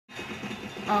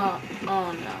Oh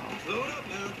no. Load up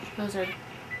now. Those are...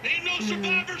 Ain't no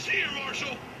survivors here,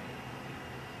 Marshal.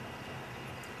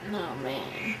 No,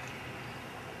 man.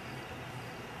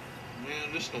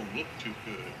 Man, this don't look too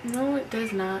good. No, it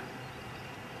does not.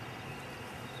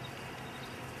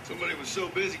 Somebody was so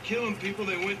busy killing people,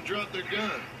 they went and dropped their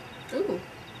gun. Ooh.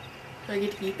 Do I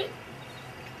get to keep it?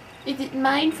 Is it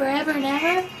mine forever and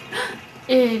ever?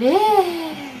 It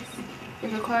is!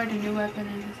 You've acquired a new weapon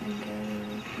in the same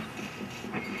game.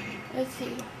 Let's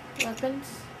see.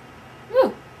 Weapons.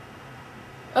 Woo!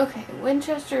 Okay,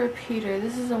 Winchester repeater.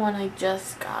 This is the one I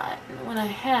just got. The one I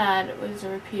had was a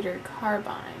repeater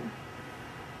carbine.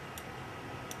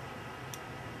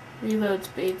 Reload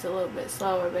speed's a little bit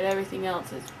slower, but everything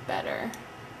else is better.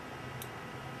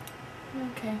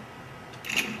 Okay.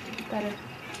 Better.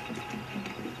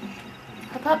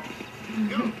 Hop up.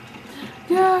 Go.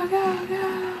 Go, go,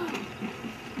 go!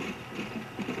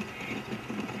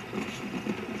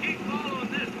 Keep following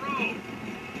this road.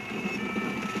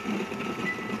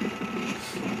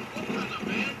 What kind of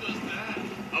man does that?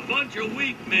 A bunch of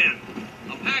weak men.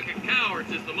 A pack of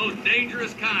cowards is the most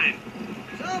dangerous kind.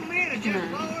 Some men are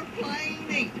just lower plain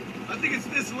eat. I think it's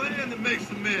this land that makes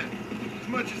the men, as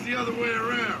much as the other way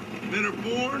around. Men are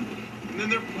born, and then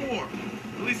they're formed.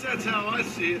 At least that's how I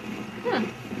see it. That's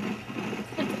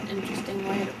an interesting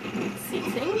way to see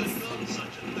things.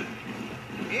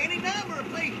 Any number of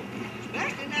people,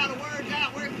 especially now the word's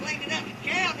out we're cleaning up the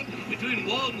county. Between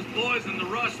Walton's boys and the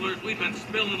rustlers, we've been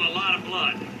spilling a lot of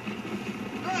blood.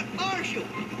 Look, Marshal,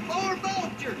 more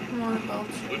vultures. More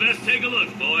vultures. We best take a look,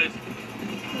 boys.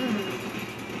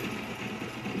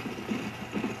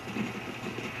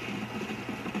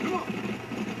 Come on.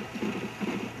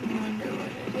 I wonder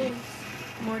what it is.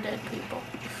 More dead people.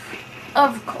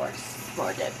 Of course,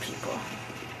 more dead people.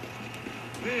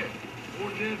 Man,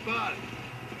 more dead bodies.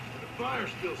 The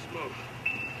fire's still smoking.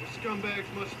 The scumbags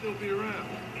must still be around.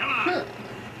 Come on.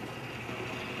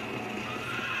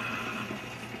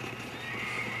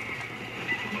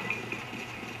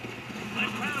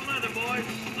 Let's pound leather, boys.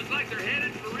 Looks like they're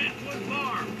headed for Redwood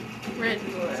Farm.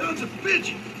 Redwood. Sons of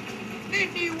bitches!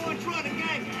 Didn't you once run a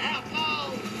gang of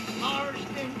outlaws,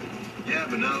 Marston? Yeah,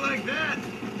 but not like that.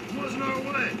 It wasn't our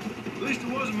way. At least it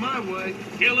wasn't my way.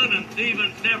 Killing and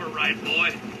thieving's never right,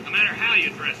 boy. No matter how you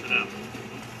dress it up.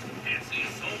 Can't see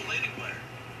a soul anywhere.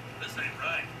 This ain't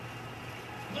right.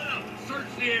 Split up and search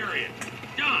the area.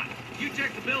 John, you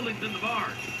check the buildings in the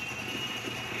barn.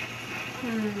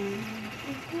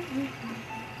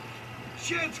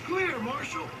 Shed's clear,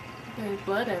 Marshal. There's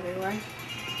blood everywhere.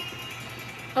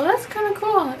 Oh, that's kind of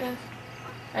cool.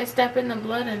 I step in the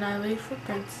blood and I leave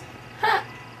footprints. Ha!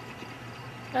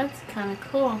 That's kind of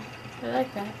cool. I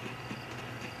like that.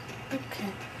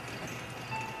 Okay.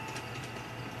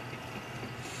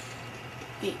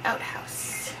 The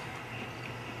outhouse.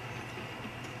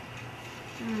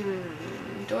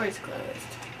 Door's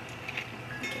closed.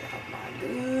 Get out my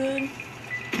good.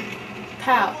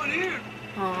 Pow. One here.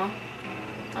 Aw.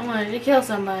 I wanted to kill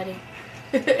somebody.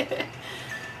 Join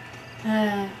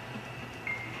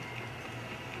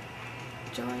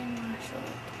Marshall.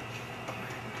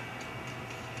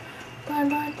 Barn,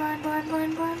 barn, barn, barn,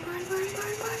 barn, barn, barn, barn,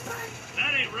 barn, barn, barn.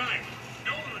 That ain't right.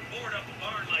 No one would board up a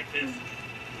barn like this.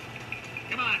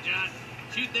 Come on, John.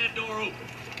 Shoot that door open.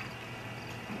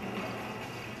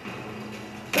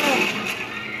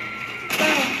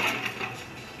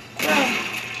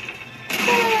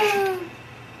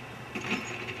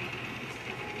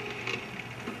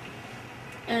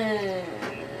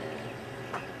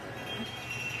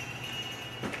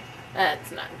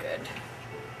 That's not good.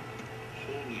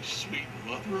 Holy sweet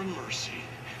mother of mercy.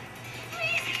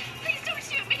 Please don't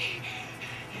shoot me.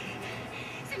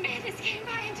 Some bandits came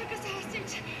by and took us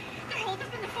hostage. They're holed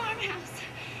up in the farmhouse.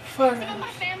 Some of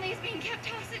my family is being kept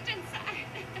hostage inside.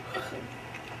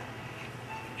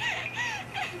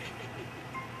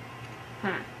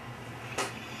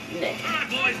 Nick. All right,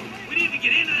 boys. We need to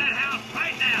get into that house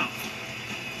right now.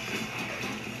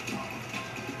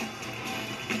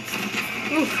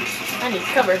 Oof, I need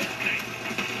cover. I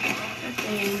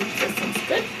think this looks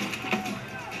good.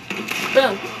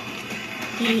 Boom.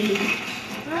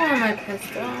 Oh, my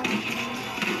pistol.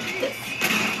 This.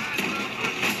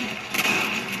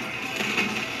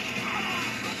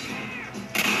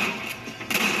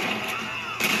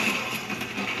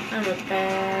 I'm a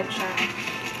bad shot.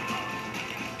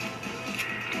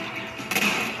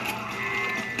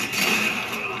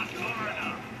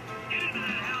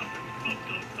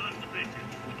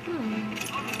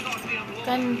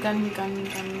 Gun, gun, gun,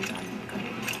 gun, gun, gun.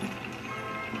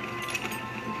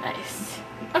 Nice.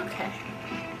 Okay.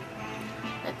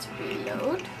 Let's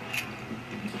reload.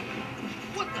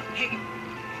 What Hey,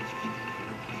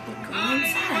 Go I ain't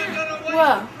inside. even gonna waste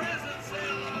Whoa. the present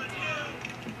sale on you.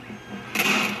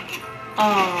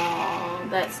 Oh,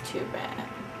 that's too bad.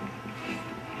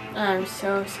 I'm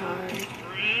so sorry.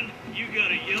 Friend, you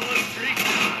got a yellow streak.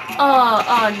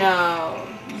 Oh no.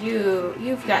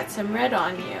 You've got some red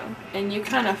on you, and you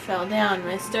kind of fell down,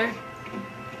 mister.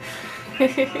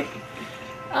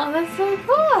 Oh, that's so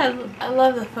cool. I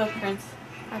love the footprints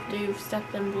after you've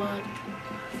stepped in blood.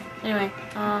 Anyway,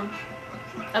 up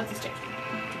the stairs.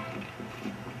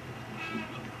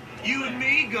 You and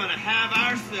me gonna have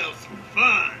ourselves some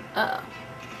fun. Uh-oh.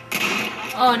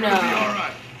 Oh It'll be all no.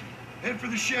 right. Head for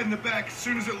the shed in the back as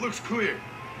soon as it looks clear.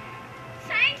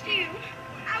 Thank you.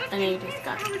 I was I know you convinced just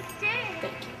got I was dead.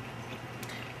 Thank you.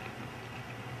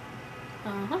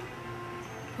 Uh-huh.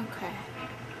 Okay.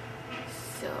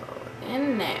 So,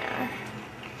 in there.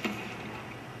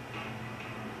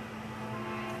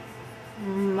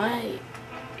 Might.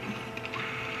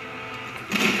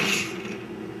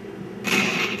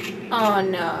 Oh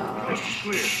no. Coast is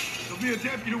clear. There'll be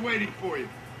a deputy waiting for you.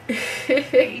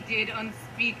 He did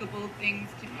unspeakable things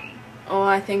to me. Oh,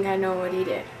 I think I know what he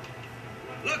did.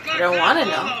 Look I like don't that's wanna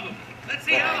all know. of them. Let's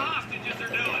see But how the I hostages are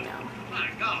think I doing. know. My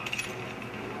God.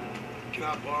 Can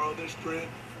I borrow this, friend?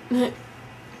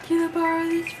 Can I borrow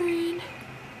this, friend?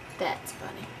 That's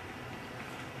funny.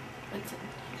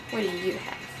 What do you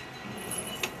have?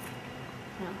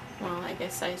 Oh, well, I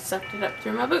guess I sucked it up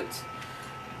through my boots.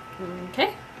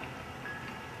 Okay.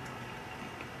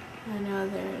 I know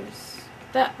there's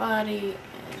that body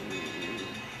and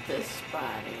this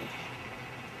body.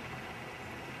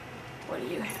 What do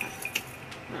you have?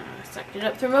 I sucked it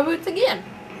up through my boots again.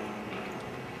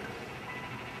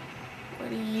 What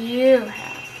do you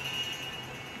have?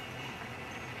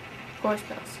 Horse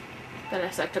bells that I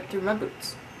sucked up through my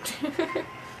boots.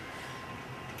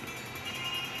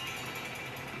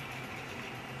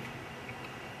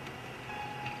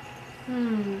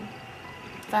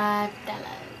 $5.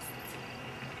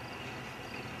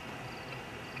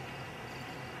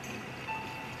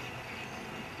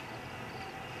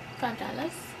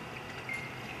 $5.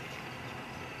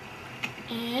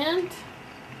 And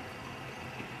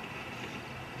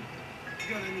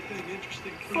You got anything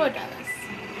interesting? $4.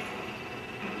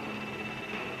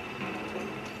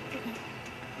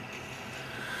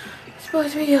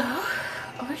 Suppose we go.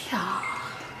 Oh yeah.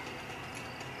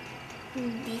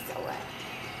 This way.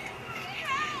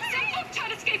 Some folk tried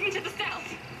to escape into the south,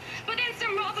 but then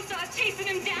some robber started chasing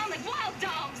him down like wild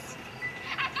dogs.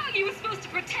 I thought you were supposed to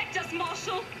protect us,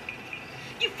 Marshal.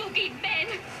 You folk-eat men.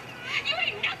 You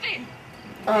ain't nothing.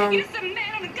 You're some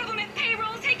man on a government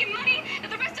payroll taking money that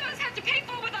the rest of us have to pay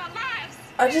for with our lives.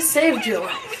 I just saved your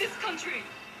What's wrong life. with this country?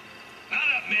 Shut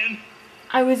up, men.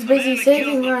 I was The busy man that saving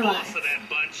kills the your boss life. of that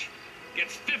bunch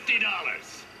gets $50.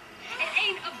 It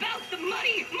ain't about the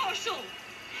money, Marshal.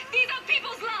 These are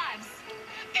people's lives.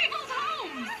 People's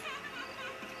homes.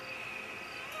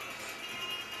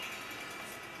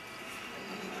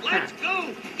 Let's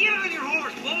go. Get on your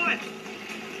horse, boy.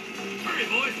 Hurry,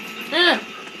 boys.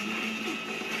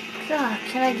 God,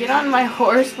 can I get on my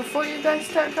horse before you guys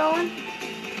start going?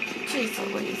 Jeez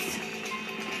Louise.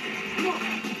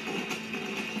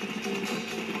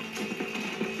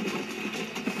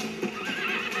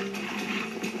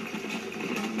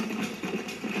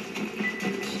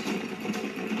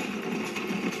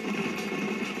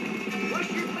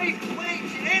 what's your beef with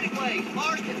Williamson anyway,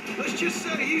 Marston? Let's just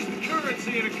say he's the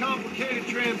currency in a complicated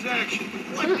transaction.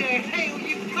 What the hell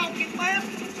you talking about?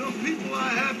 Some people I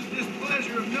have the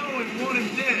displeasure of knowing want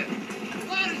him dead.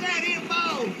 Why does that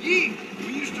involve you?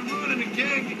 We used to run in a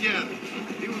gang together.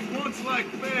 It was once like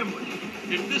family.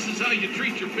 If this is how you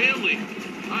treat your family,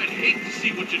 I'd hate to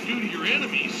see what you do to your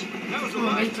enemies. That was a Oh, me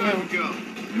lifetime too. ago.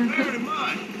 And bear in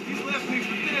mind, he's left me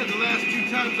for dead the last 2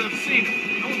 times I've seen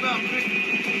him. I'm about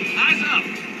 50. Eyes up.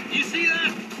 You see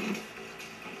that?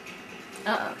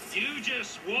 Uh-oh. You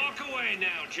just walk away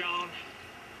now, John.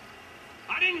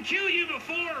 I didn't kill you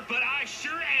before, but I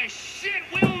sure as shit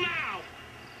will now.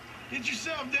 Get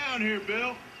yourself down here,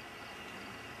 Bill.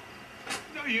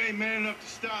 You know you ain't man enough to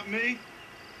stop me.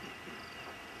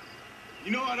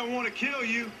 You know I don't want to kill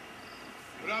you,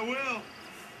 but I will.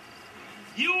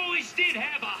 You always did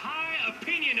have a high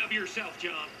opinion of yourself,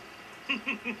 John.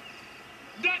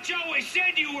 Dutch always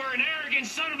said you were an arrogant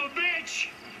son of a bitch.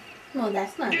 Well,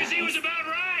 that's not Guess he nice. was about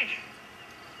right.